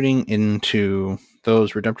shooting into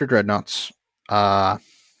those Redemptor Dreadnoughts.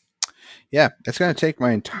 Yeah, it's going to take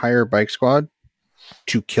my entire bike squad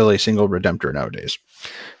to kill a single Redemptor nowadays.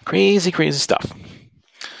 Crazy, crazy stuff.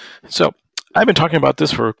 So, I've been talking about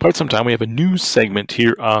this for quite some time. We have a new segment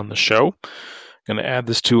here on the show. Going to add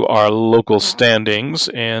this to our local standings.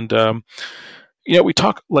 And, we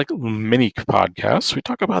talk like mini podcasts. We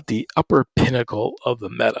talk about the upper pinnacle of the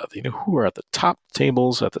meta. Who are at the top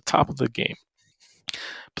tables, at the top of the game.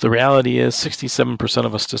 But the reality is 67%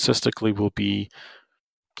 of us statistically will be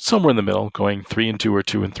somewhere in the middle, going 3-2 or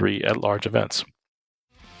 2-3 at large events.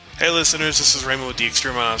 Hey listeners, this is Raymond with the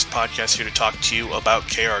Extreme Podcast here to talk to you about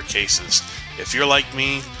KR Cases. If you're like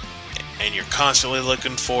me and you're constantly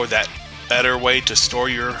looking for that better way to store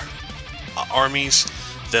your armies,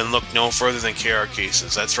 then look no further than KR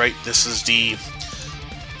Cases. That's right, this is the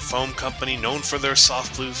foam company known for their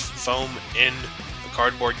soft blue foam in the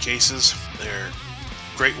cardboard cases. They're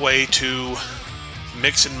a great way to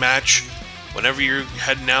mix and match whenever you're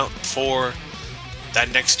heading out for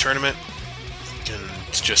that next tournament. You can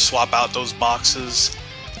just swap out those boxes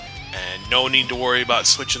and no need to worry about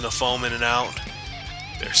switching the foam in and out.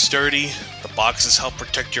 They're sturdy, the boxes help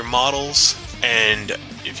protect your models, and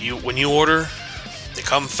when you order, they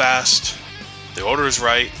come fast, the order is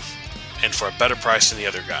right, and for a better price than the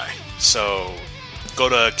other guy. So go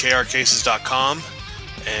to krcases.com,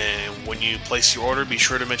 and when you place your order, be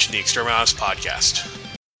sure to mention the Exterminatus Podcast.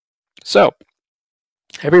 So,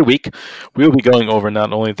 every week, we'll be going over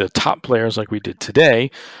not only the top players like we did today,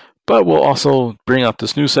 but we'll also bring up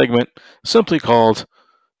this new segment simply called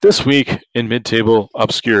This Week in Mid-Table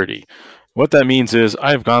Obscurity. What that means is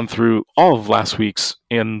I've gone through all of last week's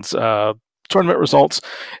tournament results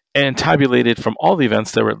and tabulated from all the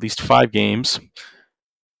events. There were at least 5 games,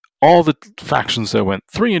 all the factions that went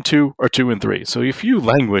 3-2 or 2-3. So if you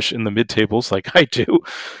languish in the mid-tables like I do,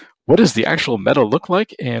 what does the actual meta look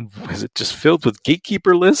like? And is it just filled with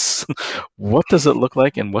gatekeeper lists? What does it look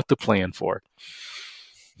like and what to plan for?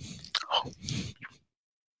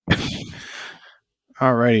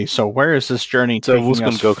 Alrighty, so where is this journey taking us? So we're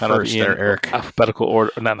going to go kind of in Eric? Alphabetical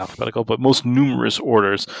order, not alphabetical, but most numerous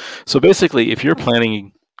orders. So basically, if you're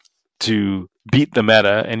planning to beat the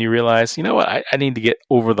meta and you realize, you know what, I need to get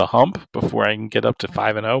over the hump before I can get up to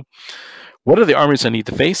 5-0, what are the armies I need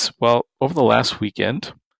to face? Well, over the last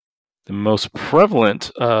weekend, the most prevalent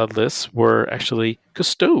lists were actually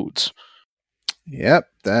Custodes. Yep,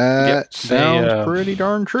 that sounds pretty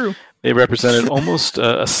darn true. They represented almost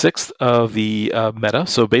a sixth of the meta.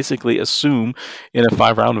 So basically assume in a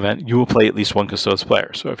 5-round event, you will play at least one Custodes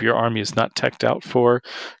player. So if your army is not teched out for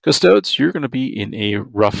Custodes, you're going to be in a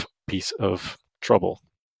rough piece of trouble.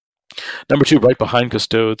 Number 2, right behind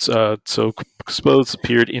Custodes. So Custodes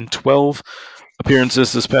appeared in 12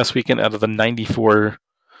 appearances this past weekend out of the 94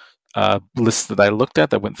 lists that I looked at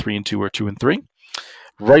that went 3-2 or 2-3.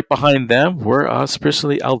 Right behind them were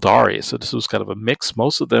especially Eldari. So this was kind of a mix.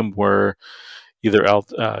 Most of them were either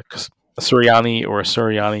Asuryani or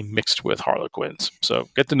Asuryani mixed with Harlequins. So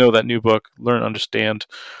get to know that new book, learn, understand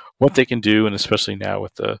what they can do, and especially now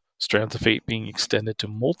with the Strands of Fate being extended to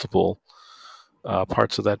multiple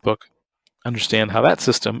parts of that book, understand how that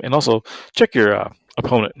system, and also check your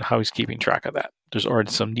opponent and how he's keeping track of that. there's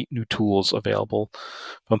already some neat new tools available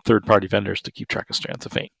from third-party vendors to keep track of Strands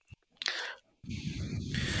of Fate.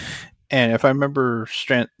 And if I remember,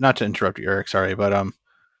 not to interrupt you, Eric, sorry, but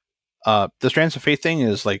the Strands of Fate thing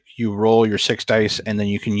is like you roll your 6 dice, and then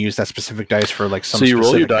you can use that specific dice for like some. So you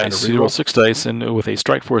roll your dice. Kind of you roll 6 dice, and with a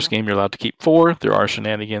Strike Force game, you're allowed to keep 4. There are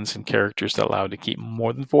shenanigans and characters that allow you to keep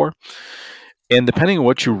more than 4. And depending on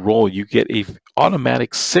what you roll, you get a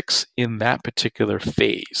automatic 6 in that particular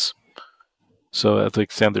phase. So, as an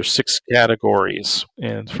example, there's 6 categories,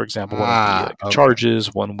 and for example, one would be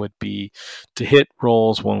charges, one would be to hit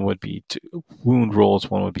rolls, one would be to wound rolls,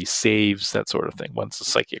 one would be saves, that sort of thing. One's a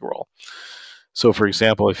psychic roll. So, for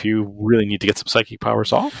example, if you really need to get some psychic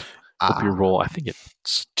powers off, if you roll, I think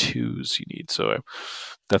it's 2s you need. So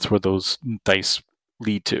that's where those dice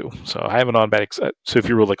lead to. So I have an automatic. So if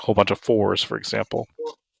you roll like a whole bunch of 4s, for example,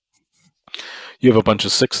 you have a bunch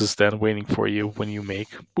of 6s then waiting for you when you make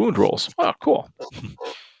wound rolls. Oh, cool.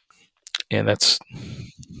 And that's,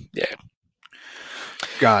 yeah.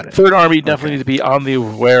 Got it. Third Army definitely need to be on the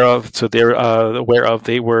aware of. So they're aware of.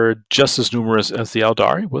 They were just as numerous as the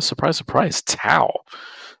Eldari. Was surprise, Tau.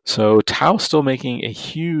 So Tau's still making a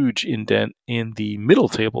huge indent in the middle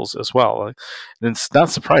tables as well. And it's not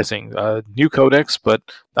surprising. New codex, but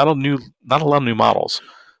not a lot of new models.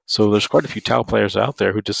 So there's quite a few Tau players out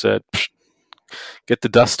there who just said, get the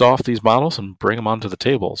dust off these models and bring them onto the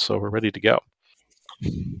table. So we're ready to go.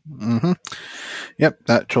 Mm-hmm. Yep,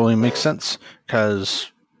 that totally makes sense.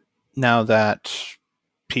 Because now that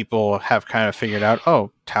people have kind of figured out,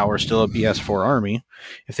 Tau is still a BS4 army.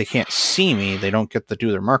 If they can't see me, they don't get to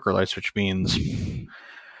do their marker lights, which means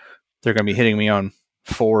they're going to be hitting me on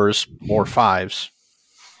 4s or 5s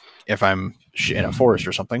if I'm in a forest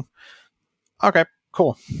or something. Okay,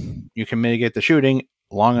 cool. You can mitigate the shooting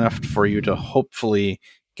long enough for you to hopefully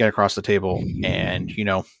get across the table and,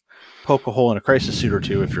 poke a hole in a crisis suit or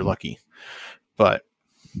 2 if you're lucky. But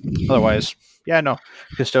otherwise,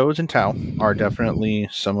 Custodes and Tau are definitely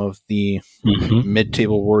some of the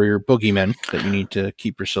mid-table warrior boogeymen that you need to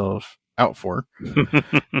keep yourself out for.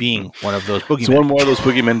 Being one of those boogeymen. So one more of those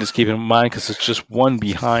boogeymen to keep in mind, because it's just one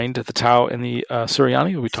behind the Tau and the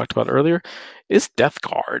Suriani that we talked about earlier, is Death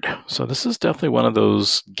Guard. So this is definitely one of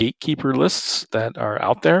those gatekeeper lists that are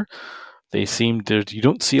out there. They seem to, you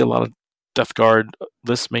don't see a lot of Death Guard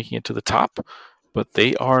lists making it to the top, but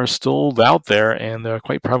they are still out there, and they're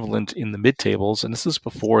quite prevalent in the mid-tables, and this is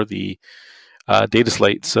before the data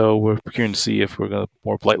slate, so we're procuring to see if we're going to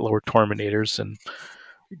more Blight Lord Torminators and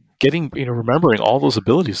getting, remembering all those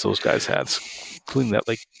abilities those guys had, including that,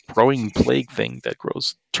 growing plague thing that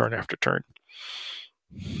grows turn after turn.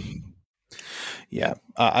 Yeah,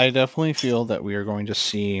 I definitely feel that we are going to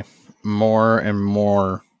see more and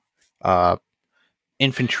more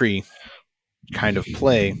infantry kind of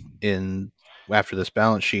play in after this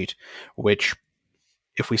balance sheet, which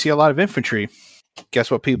if we see a lot of infantry, guess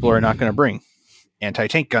what people are not going to bring?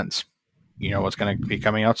 Anti-tank guns. You know what's going to be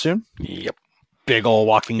coming out soon? Yep. Big old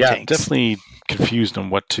walking tanks. Definitely confused on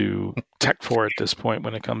what to tech for at this point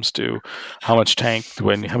when it comes to how much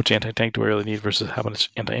anti-tank do I really need versus how much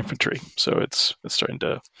anti-infantry. So it's starting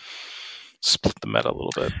to split the meta a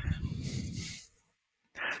little bit.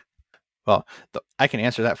 Well, I can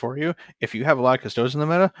answer that for you. If you have a lot of Custodes in the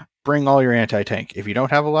meta, bring all your anti-tank. If you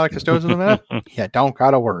don't have a lot of Custodes in the meta, don't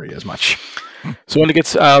gotta worry as much. So when it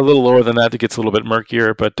gets a little lower than that, it gets a little bit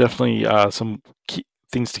murkier, but definitely some key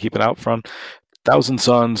things to keep an eye out from. Thousand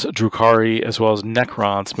Sons, Drukhari, as well as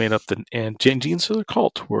Necrons made up and Genestealer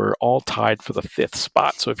Cult were all tied for the 5th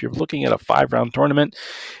spot. So if you're looking at a 5-round tournament,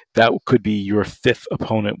 that could be your 5th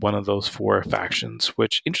opponent, one of those 4 factions,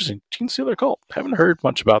 which, interesting, Genestealer Cult. Haven't heard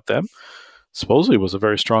much about them. Supposedly was a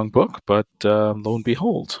very strong book, but lo and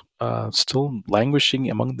behold, still languishing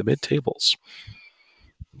among the mid-tables.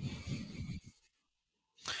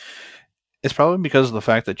 It's probably because of the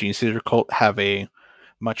fact that Genestealer Cult have a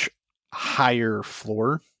much higher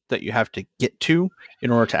floor that you have to get to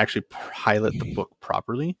in order to actually pilot the book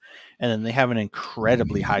properly, and then they have an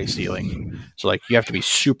incredibly high ceiling. So you have to be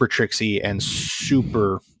super tricksy and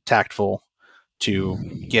super tactful to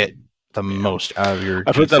get the most out of your.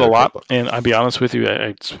 I've heard that a lot, and I'll be honest with you,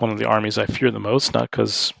 it's one of the armies I fear the most. Not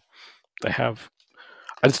because they have,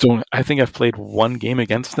 I just don't. I think I've played one game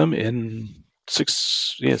against them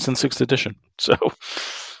since 6th edition. So.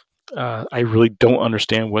 I really don't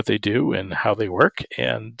understand what they do and how they work,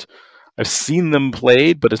 and I've seen them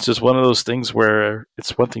played, but it's just one of those things where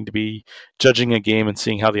it's one thing to be judging a game and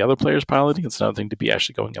seeing how the other player's piloting, it's another thing to be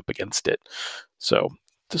actually going up against it. So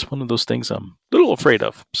just one of those things I'm a little afraid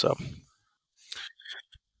of. So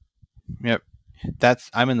yep,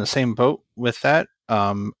 I'm in the same boat with that.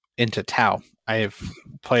 Into Tau, I've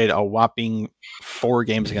played a whopping 4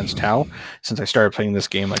 games against Tau since I started playing this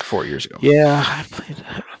game like 4 years ago. Yeah, I've played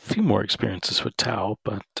a few more experiences with Tau,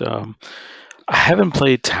 but I haven't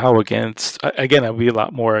played Tau against. Again, I'd be a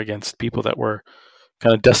lot more against people that were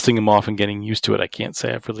kind of dusting them off and getting used to it. I can't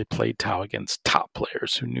say I've really played Tau against top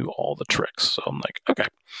players who knew all the tricks. So I'm like, okay.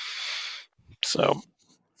 So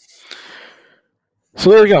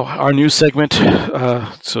there we go. Our new segment.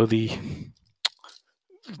 So the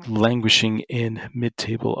languishing in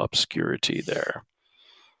mid-table obscurity there.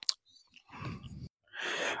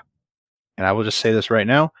 And I will just say this right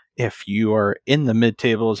now. If you are in the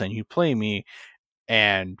mid-tables and you play me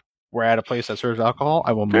and we're at a place that serves alcohol,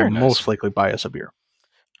 I will most likely buy us a beer.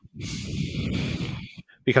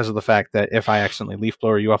 Because of the fact that if I accidentally leaf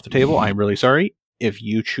blower you off the table, I'm really sorry. If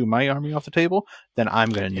you chew my army off the table, then I'm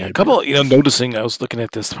going to need a couple. Noticing I was looking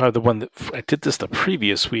at this, probably the one that I did this the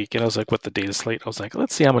previous week, and I was like, "What the data slate?" I was like,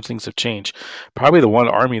 "Let's see how much things have changed." Probably the one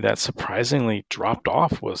army that surprisingly dropped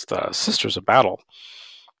off was the Sisters of Battle.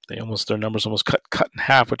 Their numbers almost cut in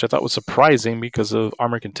half, which I thought was surprising because of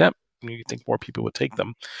Armor Contempt. You think more people would take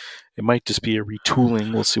them. It might just be a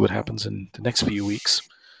retooling. We'll see what happens in the next few weeks.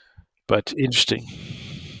 But interesting.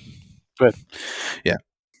 But yeah.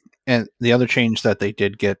 And the other change that they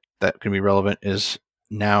did get that can be relevant is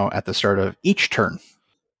now at the start of each turn,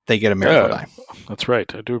 they get a miracle die. That's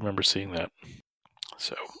right. I do remember seeing that.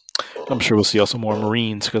 So I'm sure we'll see also more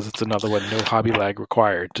Marines because it's another one, no hobby lag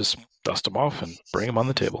required. Just dust them off and bring them on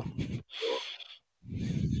the table.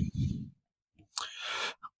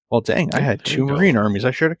 Well, dang, I had 2 Marine armies.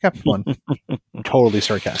 I should have kept one. Totally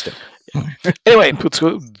sarcastic. Anyway, let's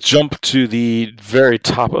go jump to the very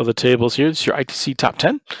top of the tables here. It's your ITC top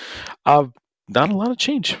 10. Not a lot of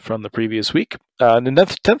change from the previous week. In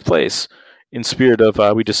the 10th place, in spirit of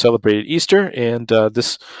we just celebrated Easter, and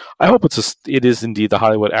this, I hope it is indeed the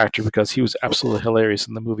Hollywood actor because he was absolutely hilarious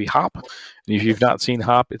in the movie Hop. And if you've not seen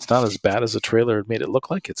Hop, it's not as bad as the trailer made it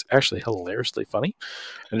look like. It's actually hilariously funny,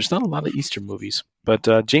 and there's not a lot of Easter movies.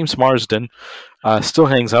 But James Marsden still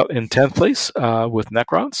hangs out in 10th place with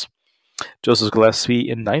Necrons. Joseph Gillespie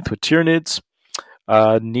in 9th with Tyranids.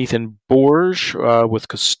 Nathan Borge with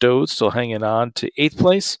Custodes still hanging on to 8th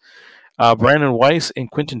place. Brandon Weiss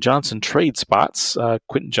and Quentin Johnson trade spots.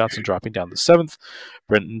 Quentin Johnson dropping down to 7th.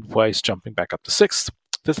 Brenton Weiss jumping back up to 6th.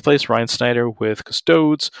 5th place, Ryan Snyder with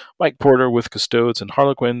Custodes. Mike Porter with Custodes and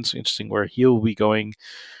Harlequins. Interesting where he'll be going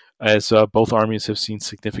as both armies have seen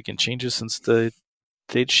significant changes since the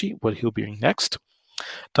date sheet. What he'll be next.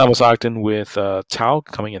 Thomas Ogden with Tau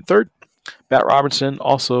coming in 3rd. Matt Robertson,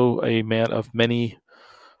 also a man of many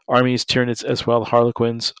armies, Tyranids as well,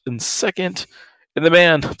 Harlequins in 2nd. And the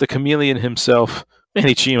man, the chameleon himself,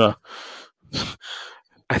 Manny Chima.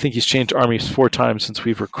 I think he's changed armies 4 times since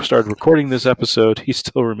we've started recording this episode. He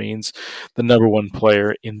still remains the number 1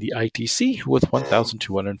 player in the ITC with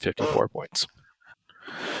 1,254 points.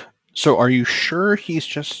 So are you sure he's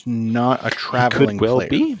just not a traveling player? He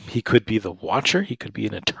could well be. He could be the Watcher. He could be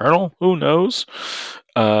an Eternal. Who knows?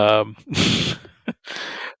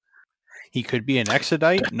 He could be an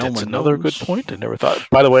Exodite. That's another good point. I never thought.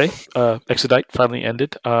 By the way, Exodite finally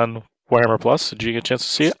ended on Warhammer Plus. Did you get a chance to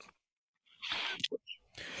see it?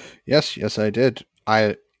 Yes, I did.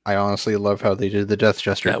 I honestly love how they did the Death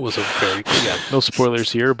Jester. That was a very no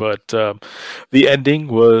spoilers here, but the ending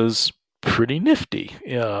was pretty nifty.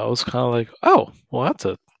 Yeah, I was kind of like, oh, well, that's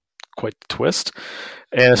quite the twist,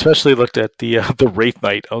 and especially looked at the Wraith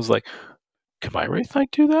Knight. I was like, can my Wraith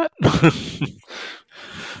Knight do that?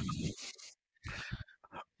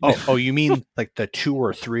 Oh, you mean like the 2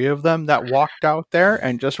 or 3 of them that walked out there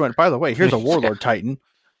and just went, by the way, here's a Warlord Titan.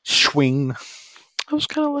 Swing. I was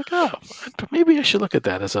kind of like, oh, maybe I should look at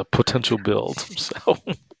that as a potential build. So,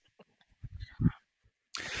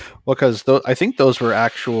 well, because I think those were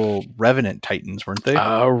actual Revenant Titans, weren't they?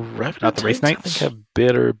 Revenant, not the Wraith Knights. I think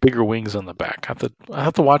have bigger wings on the back. I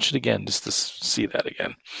have to watch it again just to see that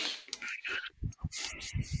again.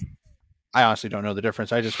 I honestly don't know the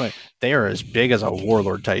difference. I just went, they are as big as a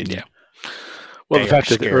Warlord Titan. Yeah. Well, the fact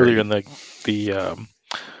that earlier in the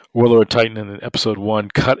Warlord Titan in episode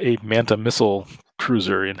 1 cut a Manta missile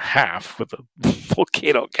cruiser in half with a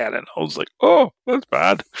volcano cannon. I was like, oh, that's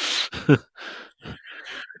bad.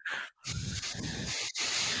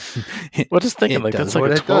 What is thinking? Like that's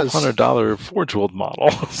like a $1,200 Forge World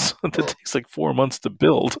model that takes like 4 months to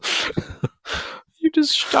build. You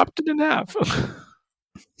just chopped it in half.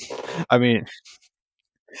 I mean,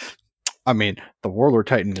 the Warlord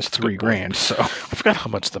Titan is $3,000. So I forgot how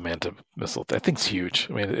much the Manta missile. I think it's huge.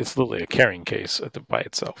 I mean, it's literally a carrying case by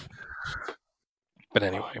itself. But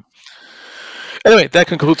anyway, Anyway, that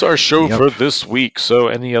concludes our show for this week. So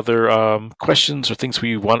any other questions or things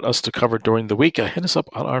we want us to cover during the week, hit us up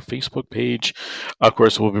on our Facebook page. Of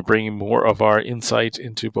course, we'll be bringing more of our insight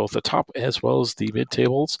into both the top as well as the mid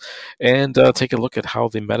tables, and take a look at how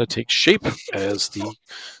the meta takes shape as the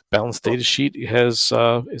balanced data sheet is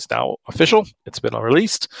now official. It's been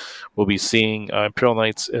released. We'll be seeing Imperial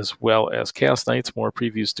Knights as well as Chaos Knights. More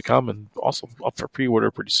previews to come, and also up for pre-order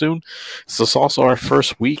pretty soon. So it's also our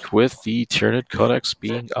first week with the Tyranid Codex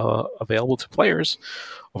being available to players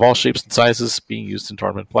of all shapes and sizes being used in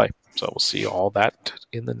tournament play. So we'll see all that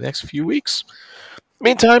in the next few weeks.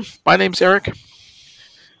 Meantime, my name's Eric,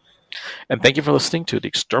 and thank you for listening to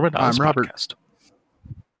the Exterminatus I'm Robert. Podcast.